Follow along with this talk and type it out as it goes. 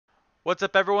What's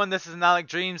up everyone, this is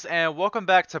NyhlekDreams and welcome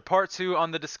back to part 2 on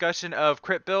the discussion of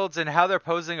crit builds and how they're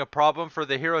posing a problem for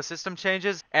the hero system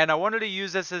changes. And I wanted to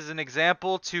use this as an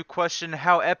example to question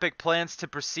how Epic plans to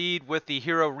proceed with the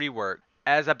hero rework.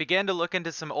 As I began to look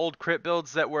into some old crit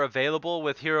builds that were available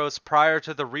with heroes prior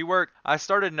to the rework, I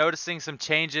started noticing some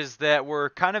changes that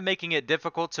were kind of making it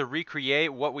difficult to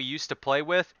recreate what we used to play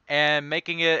with and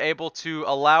making it able to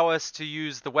allow us to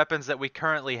use the weapons that we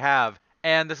currently have.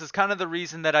 And this is kind of the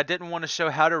reason that I didn't want to show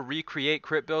how to recreate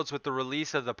crit builds with the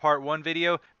release of the part 1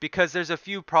 video, because there's a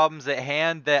few problems at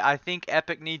hand that I think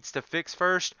Epic needs to fix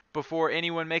first before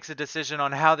anyone makes a decision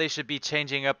on how they should be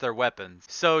changing up their weapons.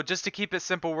 So just to keep it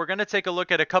simple, we're going to take a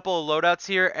look at a couple of loadouts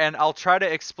here and I'll try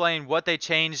to explain what they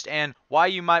changed and why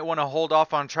you might want to hold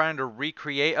off on trying to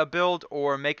recreate a build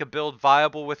or make a build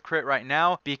viable with crit right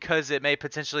now, because it may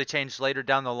potentially change later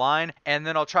down the line. And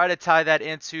then I'll try to tie that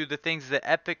into the things that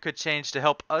Epic could change to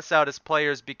help us out as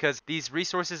players, because these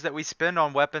resources that we spend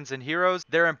on weapons and heroes,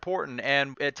 they're important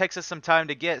and it takes us some time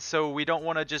to get, so we don't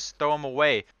want to just throw them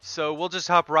away. So we'll just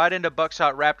hop right into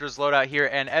Buckshot Raptor's loadout here,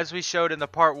 and as we showed in the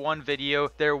part 1 video,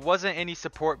 there wasn't any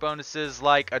support bonuses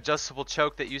like adjustable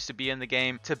choke that used to be in the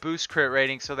game to boost crit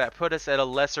rating, so that put us at a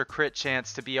lesser crit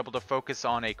chance to be able to focus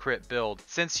on a crit build.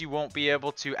 Since you won't be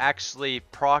able to actually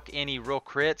proc any real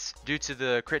crits due to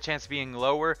the crit chance being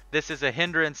lower, this is a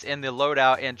hindrance in the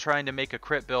loadout and trying to make a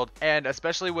crit build. And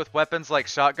especially with weapons like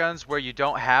shotguns where you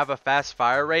don't have a fast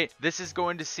fire rate, this is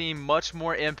going to seem much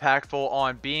more impactful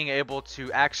on being able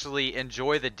to actually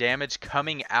enjoy the damage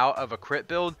coming out of a crit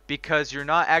build, because you're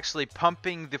not actually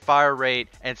pumping the fire rate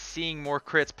and seeing more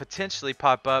crits potentially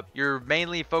pop up. You're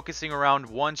mainly focusing around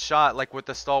one shot, like with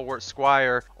the Stalwart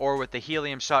Squire or with the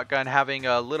helium shotgun having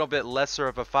a little bit lesser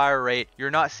of a fire rate.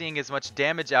 You're not seeing as much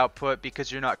damage output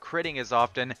because you're not critting as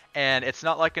often, and it's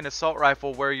not like an assault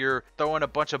rifle where you're throwing a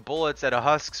bunch of bullets at a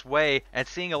husk's way and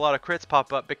seeing a lot of crits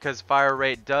pop up, because fire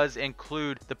rate does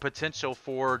include the potential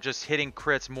for just hitting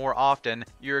crits more often.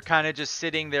 You're kind of just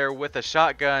sitting there with a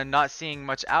shotgun not seeing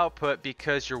much output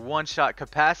because your one shot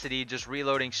capacity, just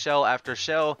reloading shell after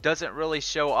shell, doesn't really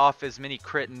show off as many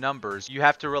crit numbers. You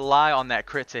have to rely on that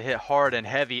crit to hit hard and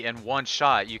heavy in one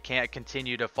shot. You can't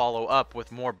continue to follow up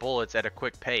with more bullets at a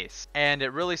quick pace. And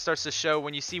it really starts to show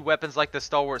when you see weapons like the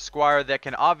Stalwart Squire that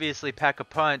can obviously pack a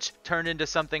punch turn into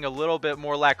something a little bit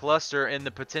more lackluster in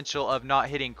the potential of not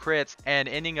hitting crits and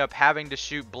ending up having to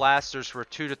shoot blasters for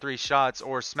 2 to 3 shots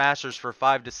or smashers for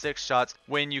 5 to 6 shots,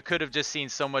 when you could have just seen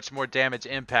so much more damage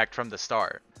impact from the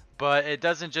start. But it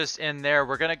doesn't just end there.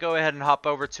 We're going to go ahead and hop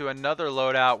over to another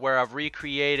loadout where I've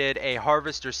recreated a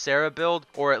Harvester Sarah build,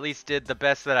 or at least did the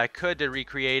best that I could to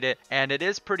recreate it. And it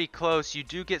is pretty close. You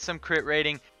do get some crit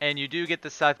rating and you do get the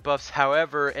scythe buffs.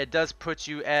 However, it does put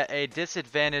you at a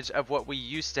disadvantage of what we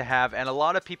used to have. And a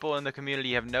lot of people in the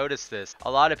community have noticed this.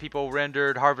 A lot of people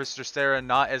rendered Harvester Sarah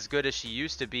not as good as she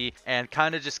used to be and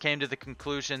kind of just came to the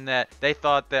conclusion that they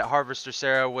thought that Harvester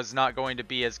Sarah was not going to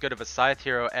be as good of a scythe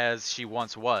hero as she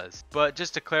once was. But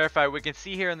just to clarify, we can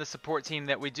see here in the support team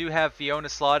that we do have Fiona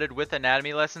slotted with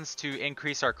anatomy lessons to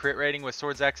increase our crit rating with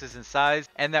swords, axes, and scythes,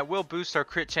 and that will boost our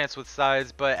crit chance with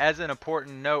scythes. But as an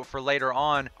important note for later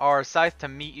on, our scythe to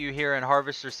meet you here in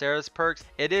Harvester Sarah's perks,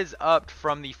 it is upped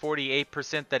from the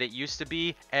 48% that it used to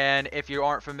be. And if you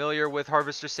aren't familiar with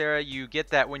Harvester Sarah, you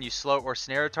get that when you slow or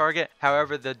snare a target.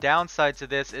 However, the downside to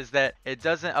this is that it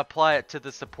doesn't apply it to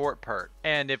the support perk.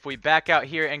 And if we back out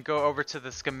here and go over to the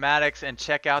schematics and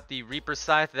check out the Reaper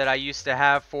Scythe that I used to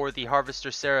have for the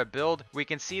Harvester Sarah build, we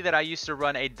can see that I used to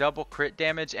run a double crit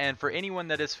damage. And for anyone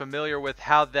that is familiar with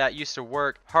how that used to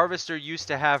work, Harvester used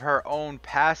to have her own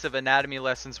passive anatomy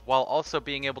lessons while also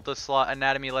being able to slot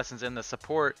anatomy lessons in the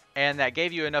support, and that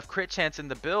gave you enough crit chance in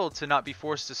the build to not be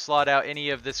forced to slot out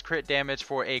any of this crit damage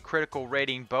for a critical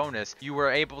rating bonus. You were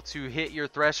able to hit your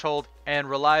threshold and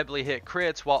reliably hit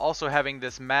crits while also having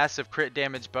this massive crit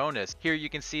damage bonus. Here you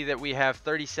can see that we have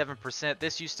 37%.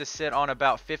 This used to sit on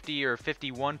about 50 or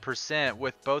 51%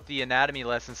 with both the anatomy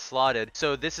lessons slotted.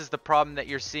 So this is the problem that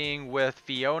you're seeing with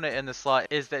Fiona in the slot,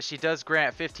 is that she does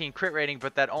grant 15 crit rating,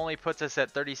 but that only puts us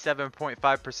at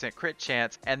 37.5% crit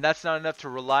chance, and that's not enough to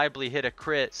reliably hit a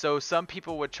crit. So some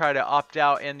people would try to opt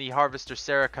out in the Harvester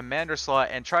Sarah commander slot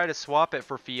and try to swap it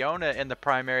for Fiona in the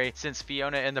primary, since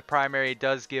Fiona in the primary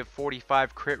does give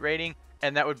 45 crit rating.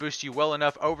 and that would boost you well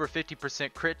enough over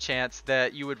 50% crit chance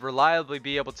that you would reliably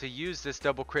be able to use this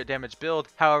double crit damage build.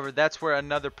 However, that's where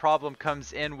another problem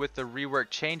comes in with the rework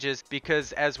changes,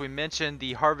 because as we mentioned,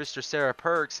 the Harvester Sarah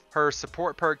perks, her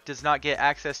support perk does not get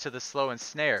access to the slow and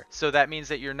snare. So that means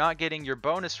that you're not getting your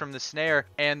bonus from the snare,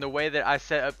 and the way that I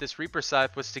set up this Reaper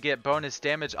Scythe was to get bonus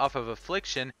damage off of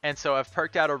Affliction, and so I've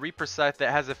perked out a Reaper Scythe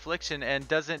that has Affliction and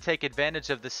doesn't take advantage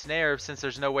of the snare, since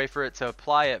there's no way for it to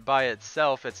apply it by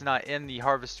itself. It's not in the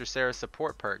Harvester Sarah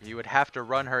support perk. You would have to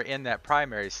run her in that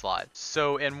primary slot.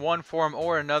 So in one form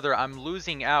or another, I'm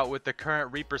losing out with the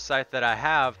current Reaper Scythe that I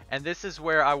have, and this is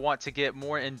where I want to get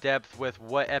more in depth with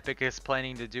what Epic is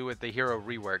planning to do with the hero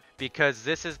rework, because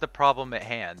this is the problem at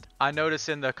hand. I noticed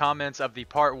in the comments of the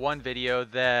part 1 video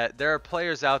that there are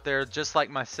players out there just like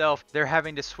myself. They're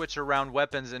having to switch around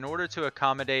weapons in order to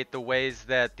accommodate the ways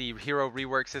that the hero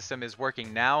rework system is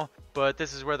working now. But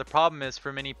this is where the problem is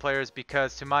for many players,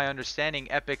 because to my understanding,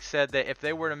 Epic said that if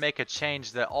they were to make a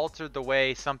change that altered the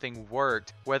way something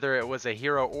worked, whether it was a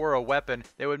hero or a weapon,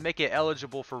 they would make it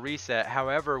eligible for reset.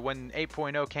 However, when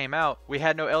 8.0 came out, we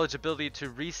had no eligibility to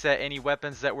reset any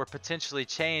weapons that were potentially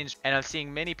changed, and I'm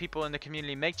seeing many people in the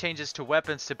community make changes to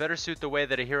weapons to better suit the way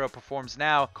that a hero performs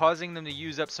now, causing them to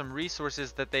use up some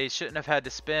resources that they shouldn't have had to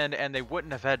spend and they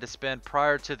wouldn't have had to spend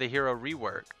prior to the hero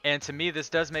rework. And to me, this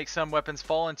does make some weapons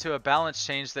fall into a balance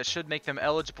change that should make them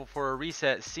eligible for a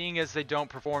reset, seeing as they don't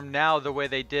perform now the way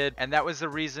they did, and that was the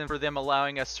reason for them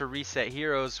allowing us to reset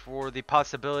heroes, for the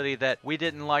possibility that we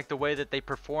didn't like the way that they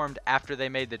performed after they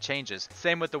made the changes.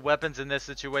 Same with the weapons in this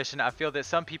situation. I feel that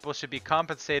some people should be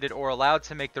compensated or allowed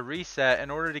to make the reset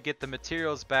in order to get the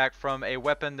materials back from a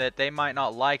weapon that they might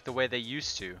not like the way they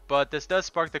used to. But this does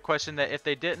spark the question that if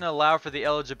they didn't allow for the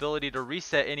eligibility to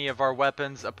reset any of our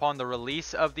weapons upon the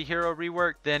release of the hero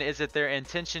rework, then is it their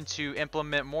intention to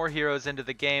implement more heroes into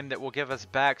the game that will give us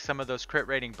back some of those crit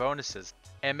rating bonuses?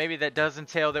 And maybe that does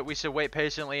entail that we should wait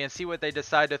patiently and see what they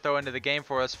decide to throw into the game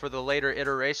for us for the later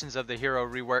iterations of the hero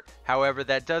rework. However,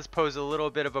 that does pose a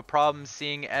little bit of a problem,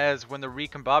 seeing as when the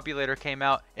Recombobulator came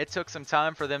out, it took some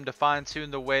time for them to fine tune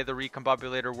the way the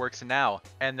Recombobulator works now,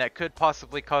 and that could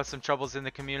possibly cause some troubles in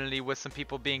the community, with some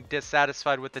people being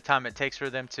dissatisfied with the time it takes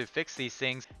for them to fix these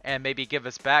things and maybe give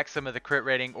us back some of the crit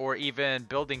rating or even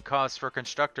building costs for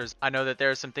constructors. I know that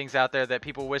there are some things out there that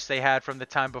people wish they had from the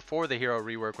time before the hero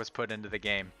rework was put into the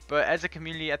game. But as a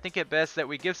community, I think it best that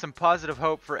we give some positive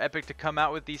hope for Epic to come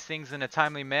out with these things in a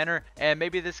timely manner, and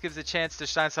maybe this gives a chance to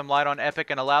shine some light on Epic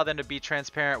and allow them to be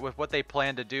transparent with what they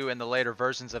plan to do in the later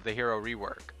versions of the hero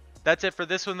rework. That's it for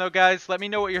this one though, guys. Let me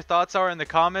know what your thoughts are in the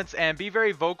comments, and be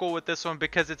very vocal with this one,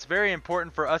 because it's very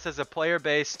important for us as a player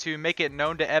base to make it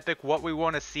known to Epic what we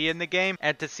want to see in the game,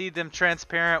 and to see them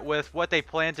transparent with what they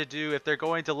plan to do, if they're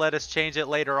going to let us change it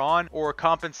later on or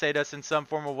compensate us in some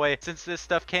form of way, since this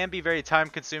stuff can be very time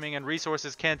consuming and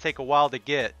resources can take a while to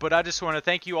get. But I just want to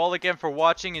thank you all again for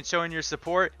watching and showing your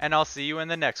support, and I'll see you in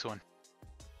the next one.